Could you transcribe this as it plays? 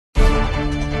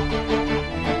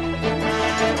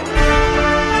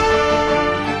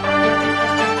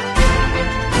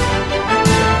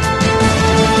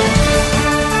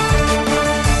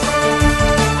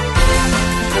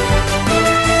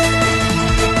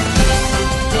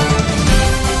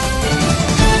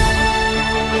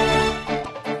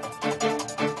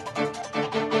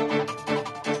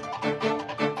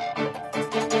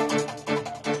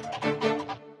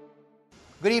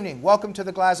welcome to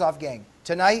the Glazov Gang.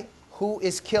 Tonight, who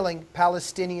is killing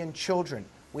Palestinian children?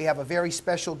 We have a very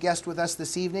special guest with us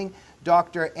this evening,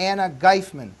 Dr. Anna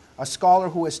Geifman, a scholar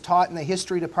who has taught in the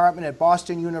history department at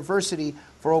Boston University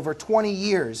for over 20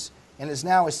 years and is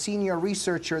now a senior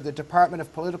researcher at the Department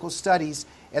of Political Studies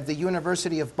at the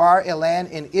University of Bar Ilan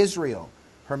in Israel.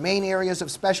 Her main areas of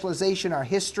specialization are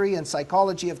history and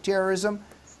psychology of terrorism,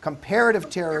 comparative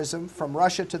terrorism from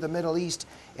Russia to the Middle East,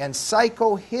 and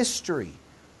psychohistory,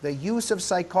 the use of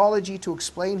psychology to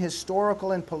explain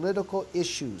historical and political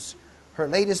issues. Her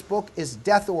latest book is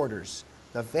Death Orders,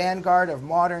 the Vanguard of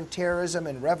Modern Terrorism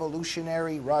in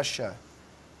Revolutionary Russia.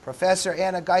 Professor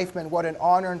Anna Geifman, what an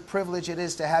honor and privilege it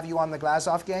is to have you on the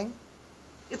Glazov Gang.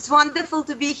 It's wonderful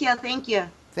to be here. Thank you.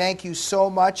 Thank you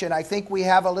so much, and I think we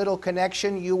have a little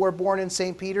connection. You were born in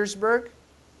St. Petersburg?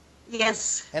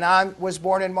 Yes. And I was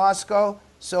born in Moscow,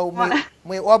 so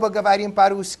мы оба говорим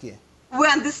по-русски. We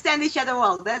understand each other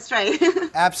well, that's right.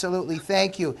 Absolutely,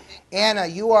 thank you. Anna,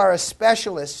 you are a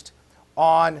specialist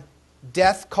on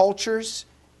death cultures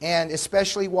and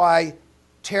especially why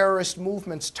terrorist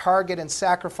movements target and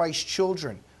sacrifice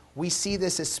children. We see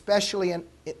this especially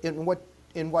in what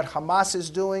Hamas is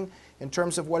doing, in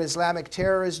terms of what Islamic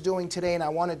terror is doing today, and I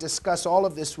want to discuss all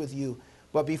of this with you.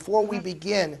 But before we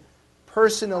begin,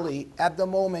 personally, at the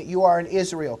moment, you are in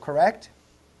Israel, correct?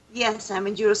 Yes, I'm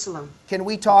in Jerusalem. Can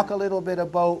we talk a little bit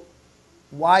about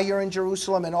why you're in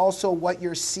Jerusalem and also what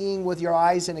you're seeing with your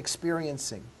eyes and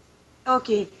experiencing?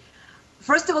 Okay.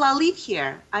 First of all, I live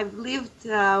here. I've lived,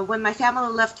 when my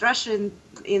family left Russia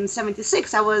in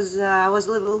 '76, I was a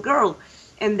little girl.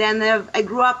 And then I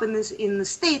grew up in the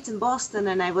States, in Boston,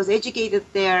 and I was educated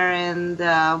there and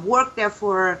worked there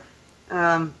for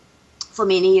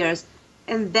many years.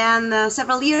 And then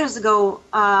several years ago,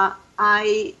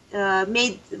 I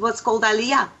made what's called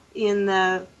Aliyah,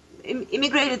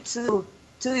 immigrated to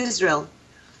Israel,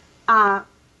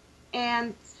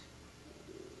 and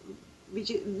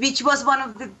which was one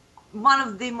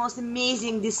of the most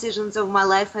amazing decisions of my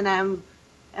life, and I'm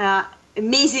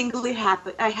amazingly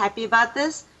happy about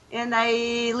this. And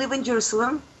I live in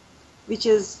Jerusalem, which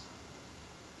is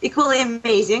equally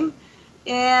amazing.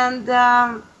 And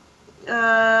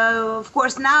of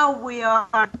course, now we are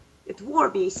at war,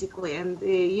 basically, and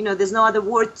there's no other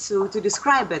word to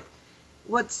describe it.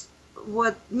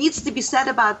 What needs to be said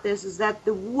about this is that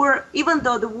the war, even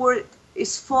though the war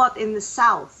is fought in the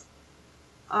south,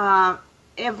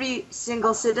 every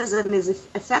single citizen is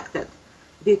affected,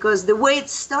 because the way it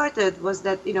started was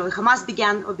that Hamas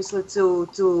began obviously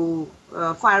to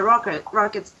fire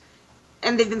rockets,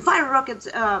 and they've been firing rockets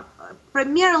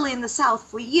primarily in the south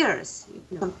for years.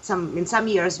 In some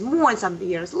years more, in some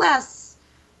years less.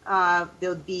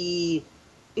 There'll be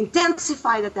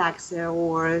intensified attacks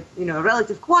or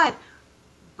relative quiet.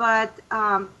 But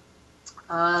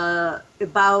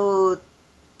about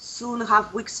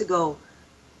 2.5 weeks ago,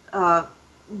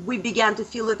 we began to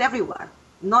feel it everywhere.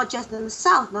 Not just in the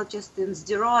south, not just in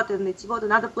Sderot and Netivot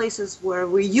and other places where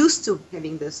we're used to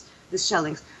having these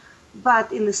shellings,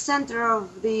 but in the center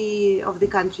of the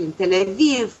country, in Tel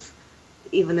Aviv,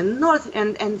 even in the north,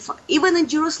 and even in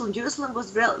Jerusalem. Jerusalem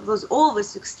was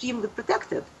always extremely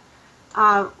protected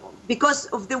because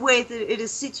of the way it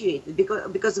is situated,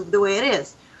 because of the way it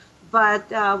is. But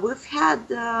we've had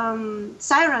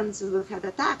sirens, and we've had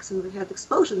attacks, and we've had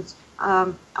explosions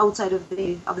outside of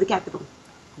the capital.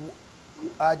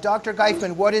 Dr.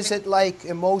 Geifman, what is it like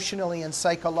emotionally and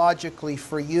psychologically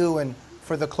for you and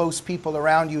for the close people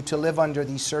around you to live under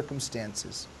these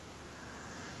circumstances?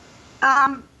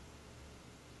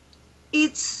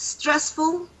 It's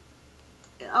stressful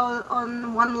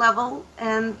on one level,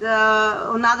 and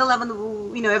on another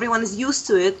level, everyone is used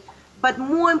to it. But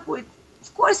more important,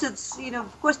 of course, it's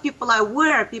of course, people are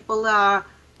aware. People are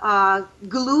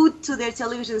glued to their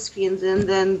television screens and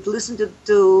then listen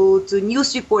to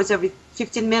news reports every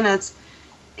 15 minutes,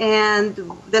 and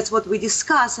that's what we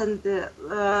discuss. And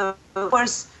of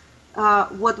course,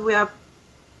 what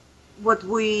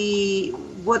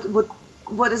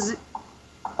is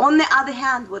on the other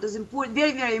hand, what is important,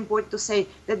 very, very important to say,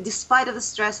 that despite of the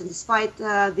stress and despite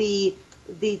the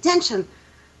tension,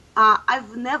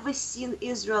 I've never seen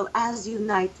Israel as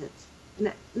united.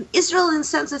 Israel in the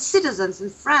sense of citizens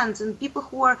and friends and people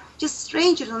who are just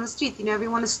strangers on the street.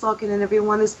 Everyone is talking and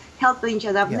everyone is helping each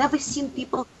other. I've never seen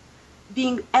people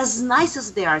being as nice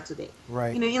as they are today.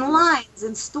 Right. In lines,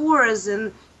 in stores,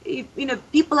 and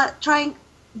people are trying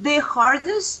their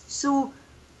hardest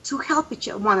to help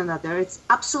one another. It's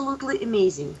absolutely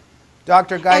amazing.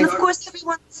 Dr. Geifman. And of course,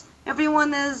 everyone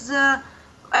knows.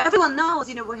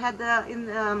 We had in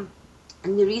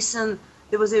the recent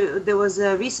there was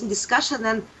a recent discussion,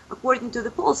 and according to the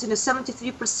polls,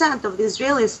 73% of the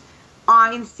Israelis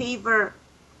are in favor,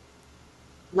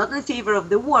 not in favor of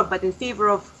the war, but in favor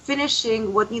of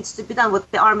finishing what needs to be done,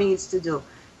 what the army needs to do.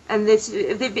 And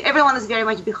everyone is very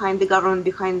much behind the government,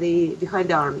 behind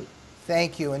the army.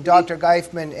 Thank you. And Dr.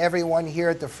 Geifman, everyone here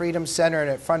at the Freedom Center and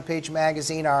at Front Page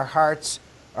Magazine, our hearts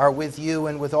are with you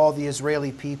and with all the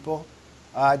Israeli people.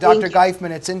 Dr.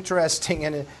 Geifman, it's interesting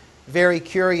and very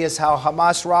curious how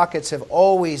Hamas rockets have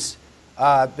always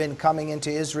been coming into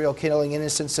Israel, killing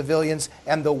innocent civilians,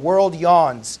 and the world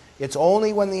yawns. It's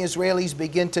only when the Israelis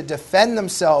begin to defend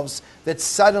themselves that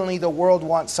suddenly the world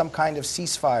wants some kind of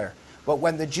ceasefire. But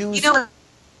when the Jews... the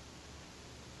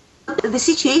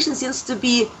situation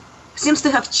seems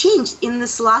to have changed in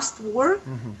this last war.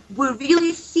 We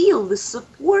really feel the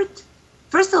support.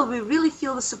 First of all, we really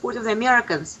feel the support of the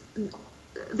Americans.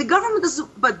 The government is,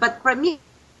 but primarily,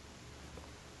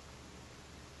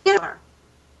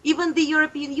 even the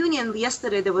European Union.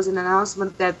 Yesterday there was an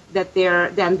announcement that they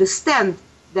understand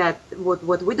that what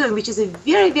we're doing, which is a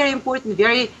very, very important,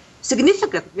 very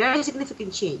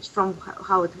significant change from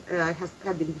how it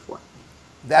had been before.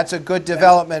 That's a good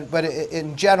development, but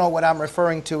in general what I'm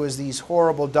referring to is these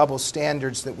horrible double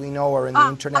standards that we know are in the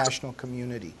international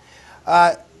community.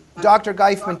 Dr.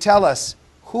 Geifman, tell us,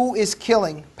 who is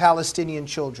killing Palestinian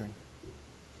children?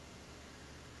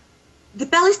 The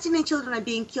Palestinian children are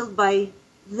being killed by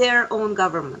their own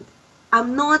government.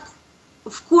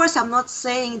 Of course, I'm not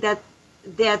saying that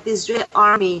the Israeli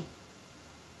army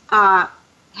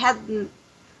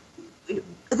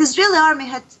the Israeli army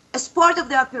had, as part of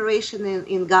the operation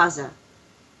in Gaza,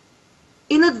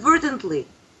 inadvertently,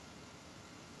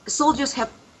 soldiers have,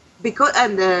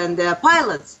 and the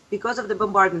pilots, because of the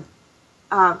bombardment,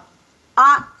 are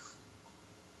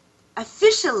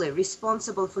officially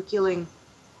responsible for killing,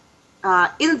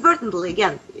 inadvertently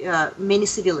again, many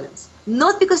civilians.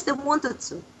 Not because they wanted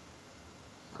to.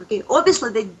 Okay,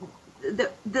 obviously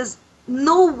there's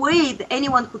no way that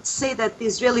anyone could say that the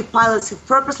Israeli pilots have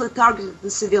purposely targeted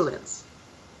the civilians.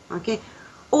 Okay,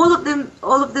 all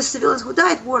of the civilians who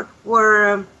died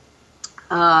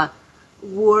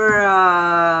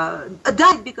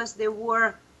died because they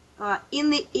were in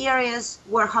the areas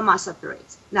where Hamas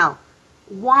operates. Now,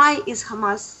 why is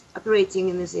Hamas operating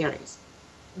in these areas?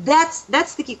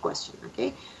 That's the key question.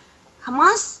 Okay,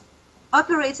 Hamas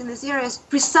operates in these areas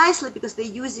precisely because they're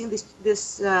using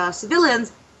these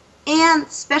civilians and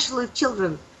especially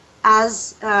children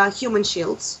as human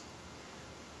shields.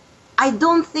 I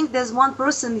don't think there's one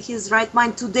person in his right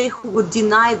mind today who would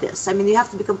deny this. I mean, you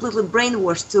have to be completely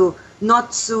brainwashed to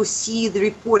not to see the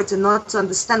reports and not to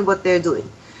understand what they're doing.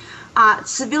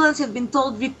 Civilians have been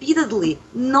told repeatedly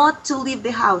not to leave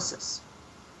the houses,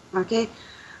 okay?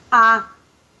 To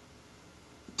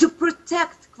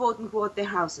protect, quote unquote, their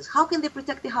houses. How can they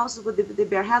protect the houses with the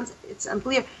bare hands? It's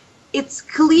unclear. It's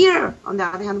clear, on the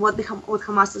other hand, what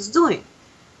Hamas is doing.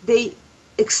 They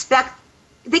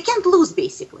can't lose,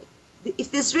 basically.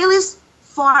 If the Israelis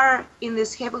fire in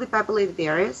these heavily populated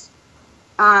areas,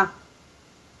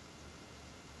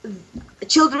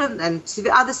 children and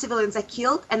other civilians are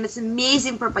killed, and it's an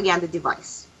amazing propaganda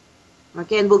device.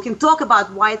 Okay, and we can talk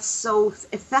about why it's so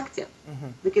effective.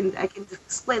 I can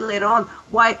explain later on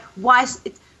why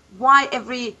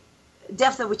every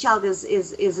death of a child is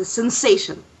a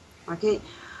sensation. Okay,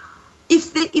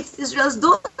 if the Israelis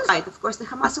don't fight, of course the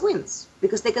Hamas wins,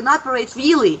 because they can operate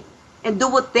freely and do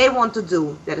what they want to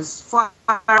do. That is far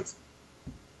at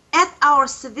our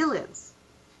civilians.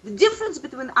 The difference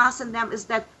between us and them is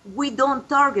that we don't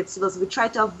target civilians. We try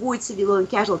to avoid civilian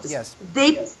casualties. Yes.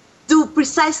 They do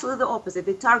precisely the opposite.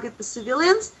 They target the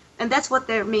civilians, and that's what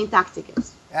their main tactic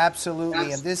is.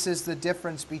 Absolutely, and this is the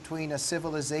difference between a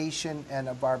civilization and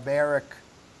a barbaric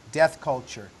death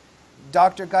culture.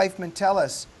 Dr. Geifman, tell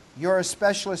us, you're a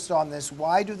specialist on this.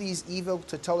 Why do these evil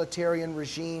totalitarian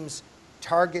regimes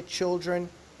target children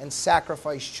and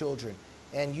sacrifice children?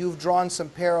 And you've drawn some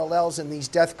parallels in these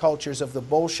death cultures of the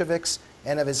Bolsheviks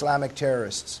and of Islamic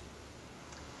terrorists.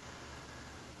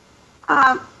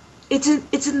 It's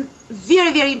a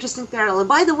very, very interesting parallel.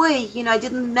 By the way, I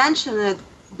didn't mention it,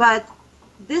 but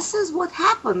this is what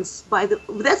happens.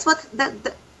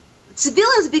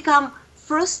 Civilians become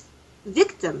first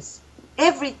victims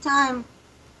every time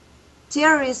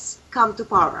terrorists come to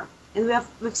power, and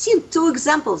we've seen two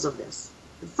examples of this.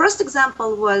 The first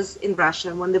example was in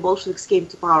Russia when the Bolsheviks came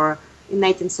to power in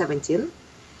 1917,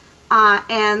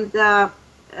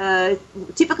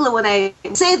 typically when I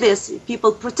say this,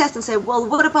 people protest and say, "Well,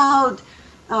 what about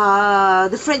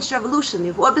the French Revolution?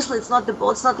 Obviously, it's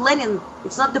not Lenin,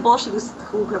 it's not the Bolsheviks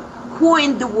who have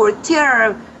coined the word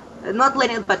terror. not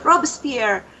Lenin, but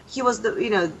Robespierre. He was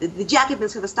the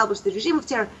Jacobins have established the regime of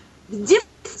terror. The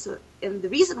difference, and the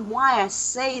reason why I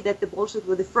say that the Bolsheviks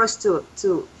were the first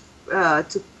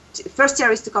first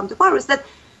terrorists to come to power is that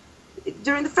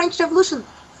during the French Revolution,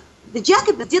 the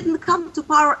Jacobins didn't come to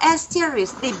power as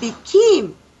terrorists. They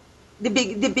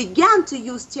began to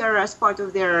use terror as part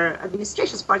of their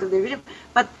administration, as part of their regime,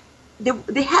 but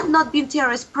they had not been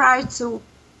terrorists prior to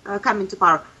coming to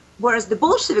power. Whereas the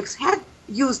Bolsheviks had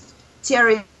used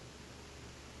terror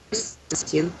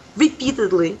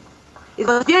repeatedly. It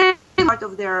was very part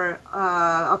of their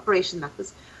operation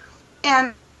methods.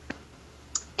 And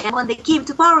when they came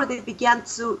to power, they began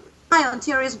to rely on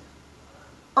terrorism,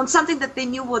 on something that they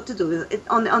knew what to do,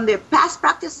 on their past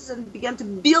practices, and began to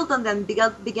build on them,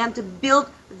 began to build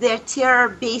their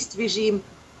terror-based regime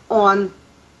on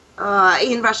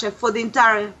in Russia for the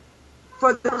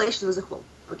population as a whole.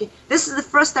 Okay, this is the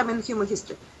first time in human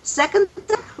history. Second,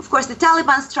 of course, the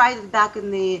Taliban tried it back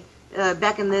in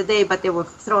the day, but they were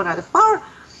thrown out of power.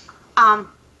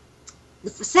 The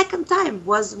second time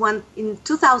was when in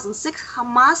 2006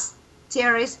 Hamas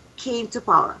terrorists came to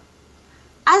power.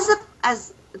 As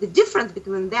the difference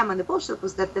between them and the Bolsheviks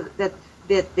was that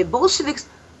the Bolsheviks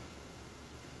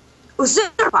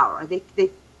usurped power.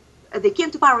 They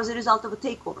came to power as a result of a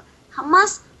takeover.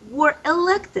 Hamas were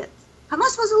elected.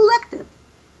 Hamas was elected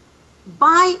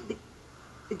by the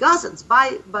Gazans,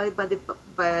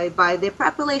 by their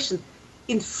population,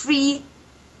 in free,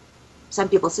 some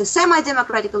people say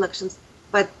semi-democratic elections,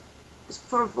 but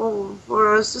for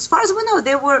as far as we know,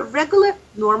 they were regular,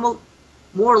 normal,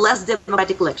 more or less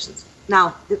democratic elections.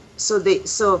 Now, so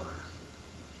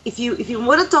if you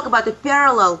want to talk about a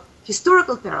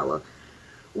historical parallel,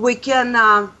 we can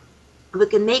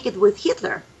make it with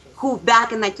Hitler, who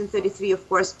back in 1933, of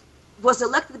course, was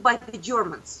elected by the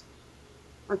Germans,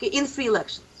 okay, in free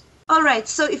elections. All right,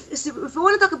 so if we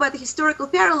want to talk about the historical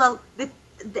parallel, it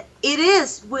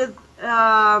is with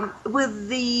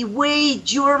the way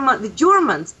the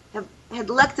Germans had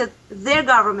elected their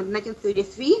government in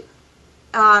 1933,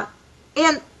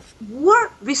 and were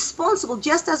responsible,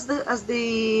 just as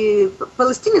the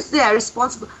Palestinians, they are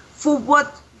responsible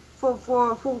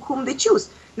for whom they choose.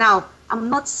 Now, I'm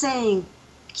not saying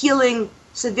killing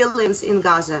civilians in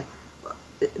Gaza,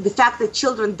 the fact that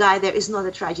children die there is not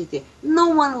a tragedy. No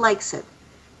one likes it,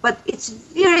 but it's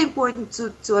very important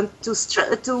to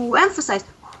emphasize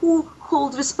who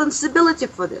holds responsibility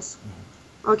for this.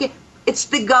 Okay, it's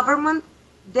the government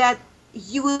that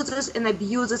uses and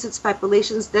abuses its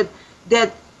populations, that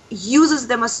uses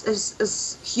them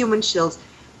as human shields,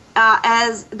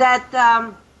 that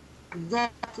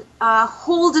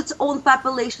holds its own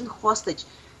population hostage.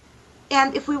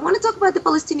 And if we want to talk about the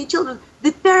Palestinian children,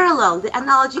 the parallel, the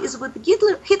analogy is with the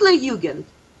Hitler Jugend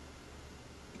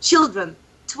children,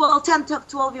 10 to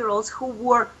 12-year-olds who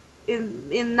were in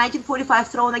 1945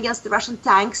 thrown against the Russian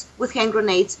tanks with hand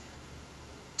grenades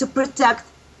to protect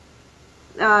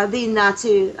the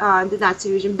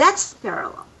Nazi regime. That's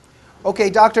parallel. Okay,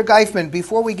 Dr. Geifman,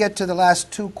 before we get to the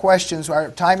last two questions,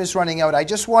 our time is running out. I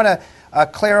just want to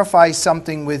clarify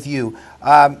something with you.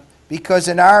 Because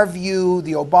in our view,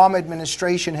 the Obama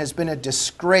administration has been a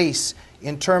disgrace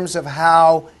in terms of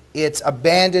how it's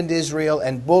abandoned Israel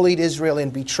and bullied Israel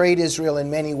and betrayed Israel in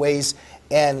many ways,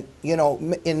 and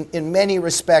in many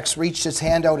respects reached its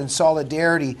hand out in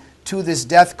solidarity to this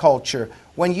death culture.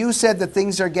 When you said that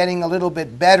things are getting a little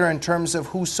bit better in terms of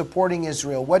who's supporting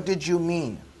Israel, what did you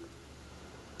mean?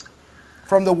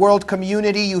 From the world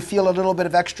community, you feel a little bit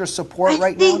of extra support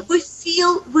right now? I think we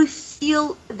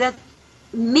feel that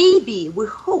maybe, we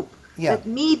hope that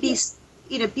maybe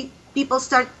people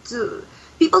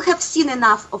have seen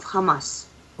enough of Hamas.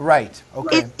 Right.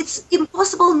 Okay. It's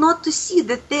impossible not to see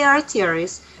that they are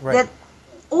terrorists. Right. That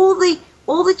all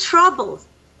the troubles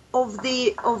of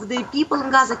the people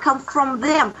in Gaza come from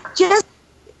them. Just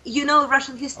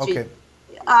Russian history. Okay.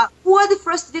 Who are the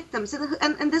first victims?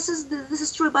 And this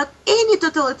is true about any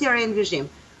totalitarian regime.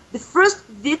 The first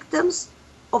victims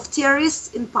of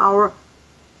terrorists in power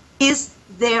is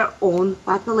their own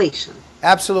population.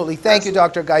 Absolutely. Thank you,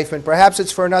 Dr. Geifman. Perhaps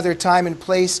it's for another time and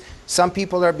place. Some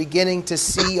people are beginning to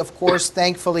see, of course,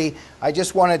 thankfully. I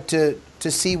just wanted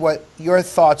to see what your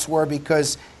thoughts were,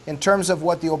 because in terms of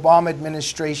what the Obama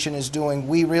administration is doing,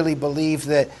 we really believe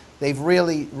that they've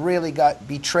really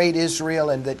betrayed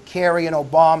Israel, and that Kerry and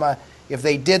Obama, if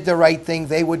they did the right thing,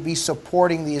 they would be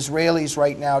supporting the Israelis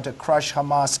right now to crush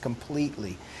Hamas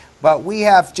completely. But we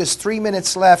have just 3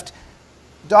 minutes left.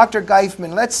 Dr.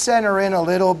 Geifman, let's center in a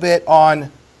little bit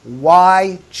on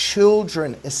why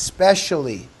children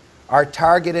especially are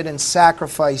targeted and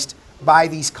sacrificed by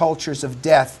these cultures of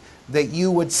death that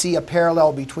you would see a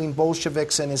parallel between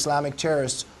Bolsheviks and Islamic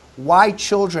terrorists. Why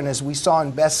children, as we saw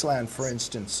in Beslan, for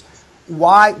instance?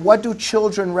 What do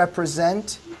children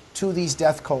represent to these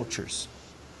death cultures?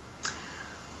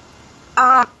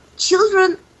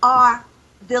 Children are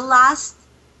the last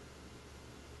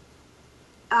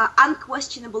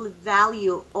unquestionable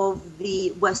value of the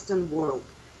Western world.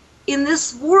 In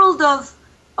this world of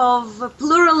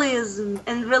pluralism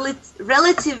and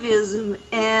relativism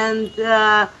and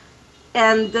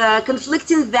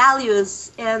conflicting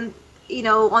values, and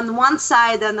on one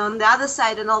side and on the other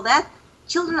side and all that,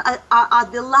 children are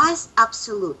the last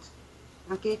absolute.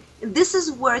 Okay, and this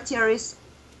is where terrorists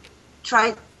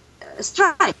strike.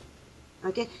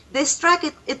 Okay, they strike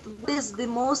it. It is the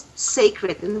most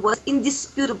sacred and was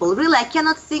indisputable. Really, I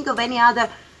cannot think of any other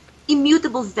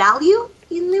immutable value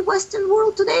in the Western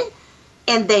world today,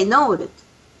 and they know it.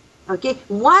 Okay,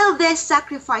 while they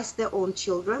sacrifice their own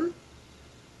children.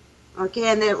 Okay,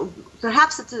 and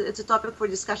perhaps it's a topic for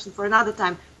discussion for another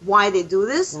time why they do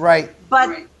this. Right.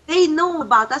 But they know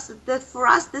about us that for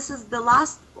us this is the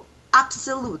last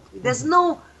absolute. There's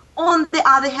no. On the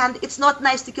other hand, it's not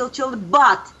nice to kill children,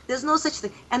 but there's no such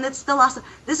thing. And it's the last.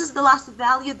 This is the last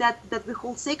value that we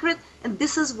hold sacred, and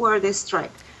this is where they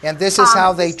strike. And this is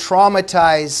how they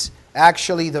traumatize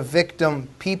actually the victim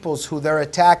peoples who they're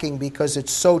attacking, because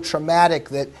it's so traumatic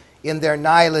that in their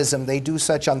nihilism they do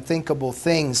such unthinkable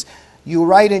things. You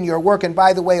write in your work, and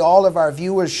by the way, all of our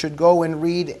viewers should go and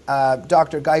read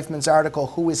Dr. Geifman's article,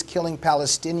 Who is Killing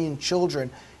Palestinian Children?,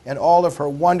 and all of her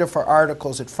wonderful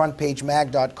articles at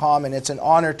frontpagemag.com, and it's an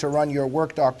honor to run your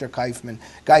work, Dr. Geifman.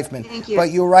 Thank you.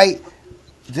 But you write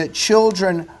that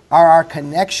children are our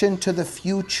connection to the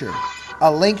future,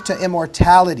 a link to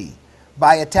immortality.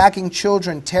 By attacking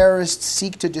children, terrorists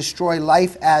seek to destroy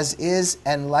life as is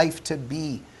and life to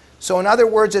be. So in other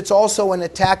words, it's also an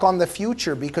attack on the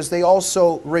future, because they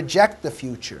also reject the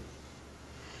future.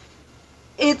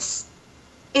 It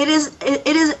is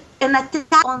an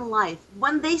attack on life.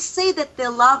 When they say that they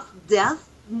love death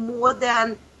more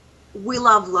than we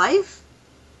love life,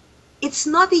 it's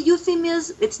not a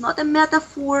euphemism, it's not a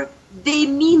metaphor, they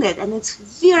mean it. And it's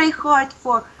very hard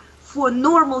for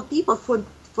normal people, for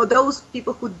those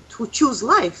people who choose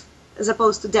life as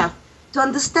opposed to death, to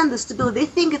understand the stability. They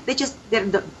think if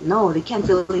no, they can't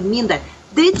really mean that.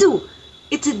 They do.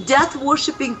 It's a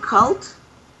death-worshipping cult.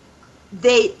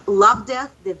 They love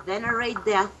death, they venerate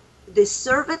death, they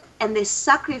serve it, and they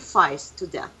sacrifice to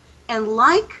death. And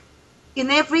like in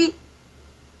there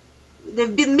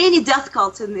have been many death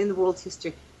cults in world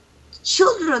history.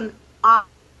 Children are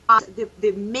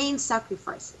the main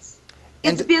sacrifices.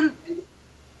 And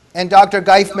Dr.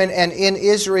 Geifman, and in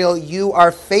Israel, you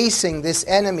are facing this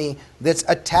enemy that's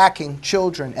attacking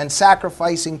children and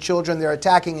sacrificing children. They're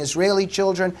attacking Israeli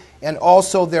children and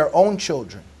also their own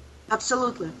children.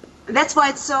 Absolutely. That's why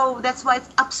it's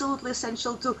absolutely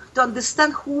essential to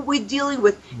understand who we're dealing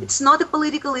with. It's not a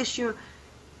political issue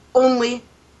only.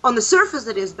 On the surface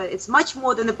it is, but it's much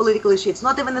more than a political issue. It's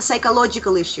not even a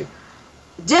psychological issue.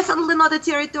 Definitely not a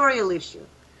territorial issue.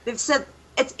 They've said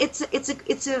it's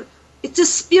a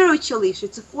spiritual issue.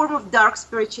 It's a form of dark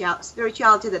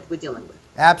spirituality that we're dealing with.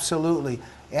 Absolutely.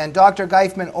 And Dr.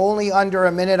 Geifman, only under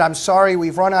a minute. I'm sorry,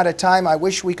 we've run out of time. I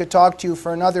wish we could talk to you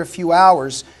for another few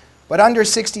hours. But under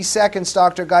 60 seconds,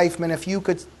 Dr. Geifman, if you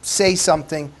could say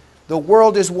something. The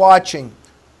world is watching.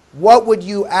 What would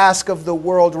you ask of the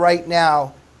world right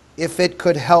now if it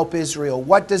could help Israel?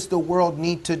 What does the world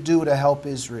need to do to help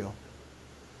Israel?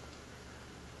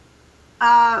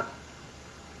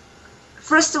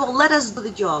 First of all, let us do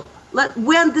the job.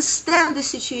 We understand the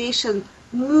situation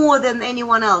more than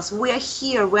anyone else. We are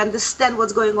here. We understand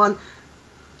what's going on.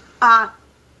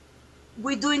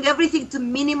 We're doing everything to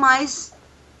minimize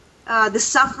the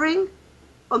suffering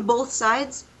on both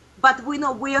sides. But we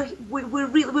know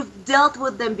we've dealt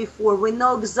with them before. We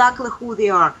know exactly who they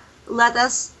are. Let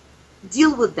us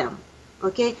deal with them,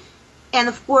 okay? And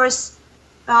of course,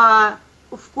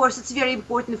 it's very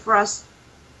important for us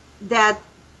that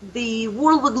the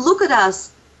world would look at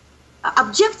us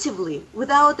objectively,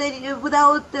 without any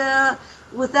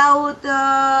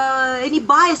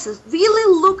biases.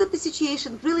 Really look at the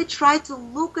situation. Really try to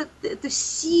look at to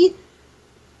see.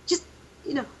 Just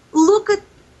look at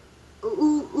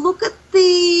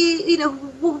the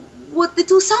what the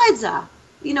two sides are.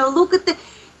 Look at the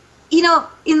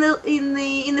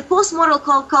in the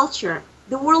postmodern culture,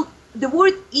 the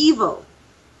word evil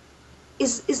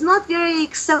is not very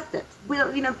accepted.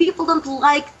 People don't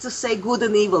like to say good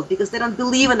and evil because they don't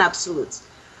believe in absolutes.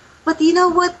 But you know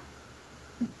what?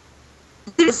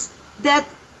 That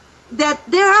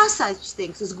there are such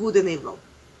things as good and evil,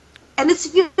 And it's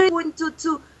very important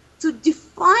to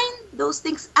define those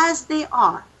things as they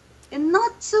are, and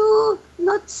not to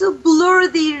blur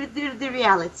the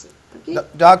reality. Okay?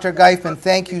 Dr. Geifman,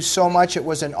 thank you so much. It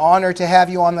was an honor to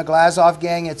have you on the Glazov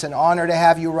Gang. It's an honor to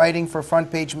have you writing for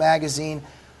Front Page Magazine.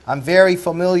 I'm very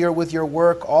familiar with your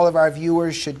work. All of our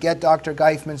viewers should get Dr.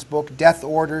 Geifman's book, Death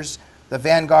Orders, The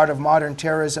Vanguard of Modern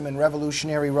Terrorism in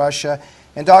Revolutionary Russia.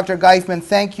 And Dr. Geifman,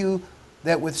 thank you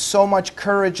that with so much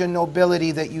courage and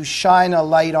nobility that you shine a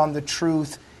light on the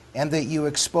truth and that you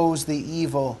expose the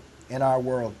evil in our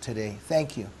world today.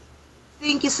 Thank you.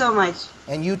 Thank you so much.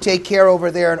 And you take care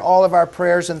over there, and all of our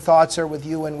prayers and thoughts are with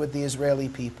you and with the Israeli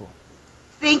people.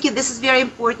 Thank you. This is very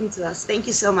important to us. Thank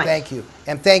you so much. Thank you.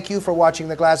 And thank you for watching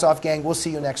the Glazov Gang. We'll see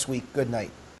you next week. Good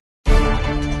night.